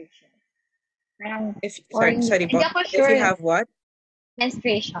menstruation. Sorry, if you have what?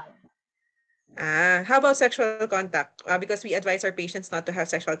 Menstruation. How about sexual contact? Because we advise our patients not to have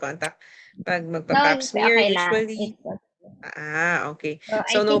sexual contact. Pag magpa-pap smear, okay usually. Okay.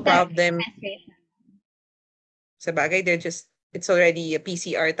 So no problem. Sa bagay, it's already a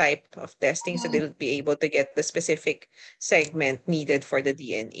PCR type of testing, so they'll be able to get the specific segment needed for the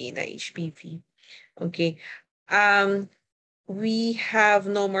DNA na HPV. Okay. We have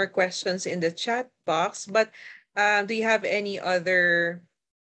no more questions in the chat box, but do you have any other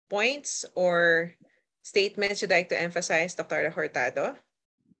points or statements you'd like to emphasize, Dr. Hurtado?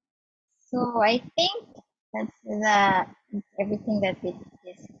 So I think that's everything that we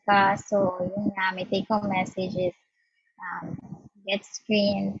discussed. So yung may take-home message is get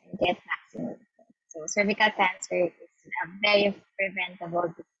screened, get vaccinated. So cervical cancer is a very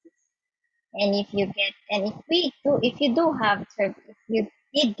preventable disease. And if you did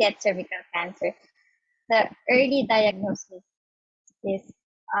get cervical cancer, the early diagnosis is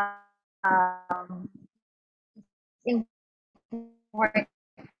important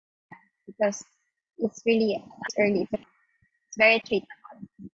because it's really early. It's very treatable.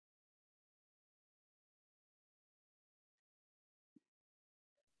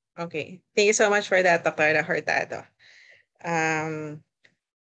 Okay. Thank you so much for that, Dr. Hurtado.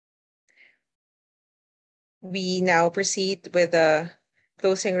 We now proceed with the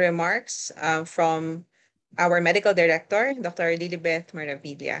closing remarks from our medical director, Dr. Lilibeth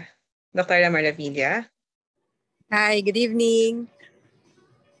Maravilla. Dr. Maravilla. Hi, good evening.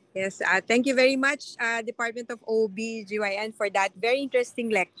 Yes, thank you very much, Department of OB/GYN, for that very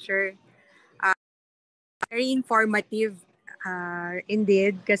interesting lecture. Very informative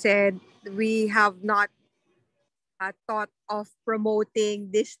indeed, kasi we have not thought of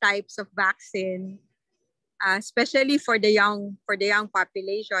promoting these types of vaccine, especially for the young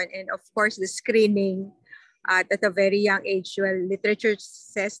population, and of course the screening at a very young age. Well, literature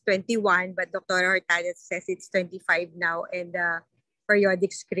says 21, but Dr. Hurtado says it's 25 now, and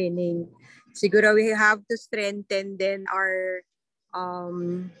periodic screening. Siguro we have to strengthen then our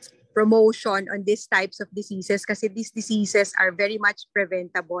promotion on these types of diseases, kasi these diseases are very much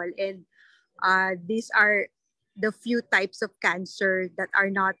preventable, and these are the few types of cancer that are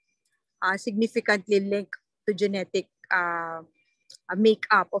not significantly linked to genetic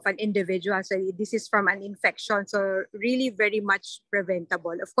makeup of an individual. So this is from an infection, so really very much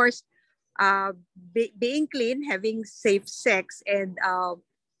preventable. Of course, being clean, having safe sex, and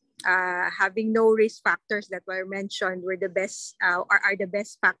having no risk factors that were mentioned are the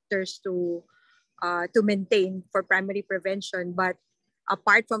best factors to maintain for primary prevention. But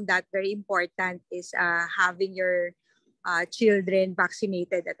apart from that, very important is having your children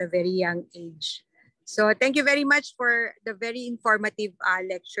vaccinated at a very young age. So thank you very much for the very informative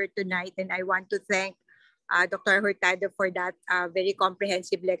lecture tonight, and I want to thank Dr. Hurtado for that very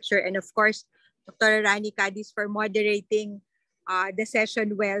comprehensive lecture, and of course, Dr. Rani Cadiz for moderating the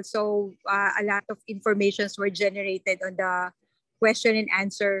session well. So a lot of informations were generated on the question and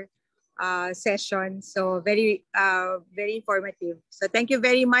answer session. So very informative. So thank you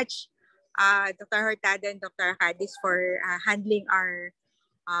very much, Dr. Hurtado and Dr. Cadiz, for handling our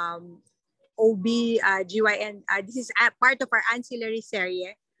OB, GYN. This is part of our ancillary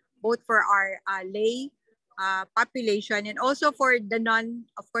series, both for our lay population and also for the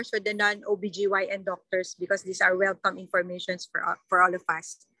of course, for the non-OBGYN doctors, because these are welcome informations for all of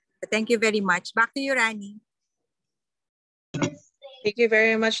us. So thank you very much. Back to you, Rani. Thank you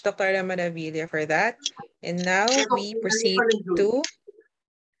very much, Dr. Manavilla, for that. And now we proceed to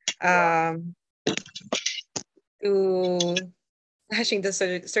flashing the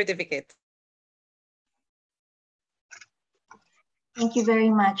certificate. Thank you very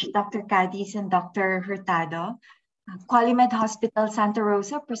much, Dr. Cadiz and Dr. Hurtado. Qualimed Hospital Santa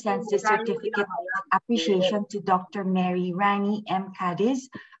Rosa presents the certificate of appreciation to Dr. Mary Rani M. Cadiz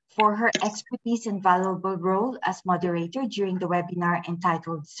for her expertise and valuable role as moderator during the webinar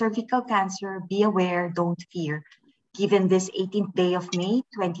entitled Cervical Cancer, Be Aware, Don't Fear, given this 18th day of May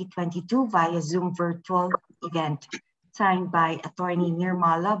 2022 via Zoom virtual event, signed by Attorney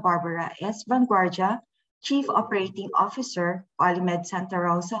Nirmala Barbara S. Vanguardia, Chief Operating Officer, Qualimed Santa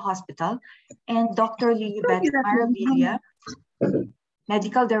Rosa Hospital, and Dr. Lilibet Maravilla,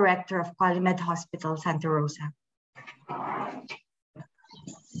 Medical Director of Qualimed Hospital Santa Rosa.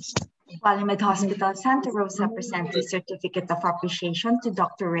 Qualimed Hospital Santa Rosa presents the Certificate of Appreciation to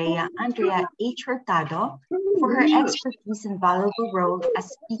Dr. Rhea Andrea H. Hurtado for her expertise and valuable role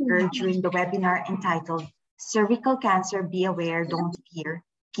as speaker during the webinar entitled Cervical Cancer, Be Aware, Don't Fear,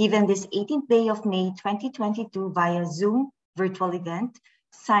 given this 18th day of May 2022 via Zoom virtual event,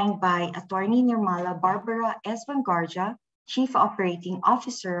 signed by Attorney Nirmala Barbara S. Vanguardia, Chief Operating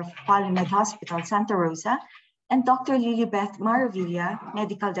Officer of Qualimed Hospital Santa Rosa, and Dr. Lilibet Maravilla,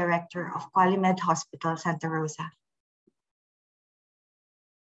 Medical Director of Qualimed Hospital Santa Rosa.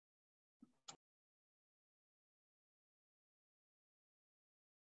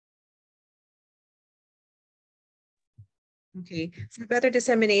 Okay, for better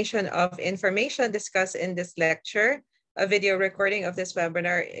dissemination of information discussed in this lecture, a video recording of this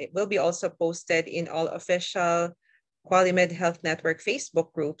webinar will be also posted in all official Qualimed Health Network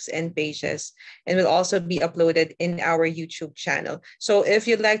Facebook groups and pages, and will also be uploaded in our YouTube channel. So if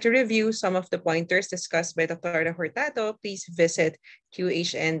you'd like to review some of the pointers discussed by Dr. Hurtado, please visit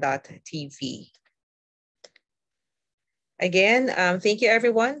qhn.tv. Again, thank you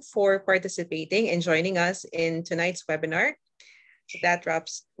everyone for participating and joining us in tonight's webinar. That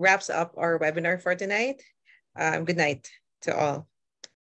wraps up our webinar for tonight. Good night to all.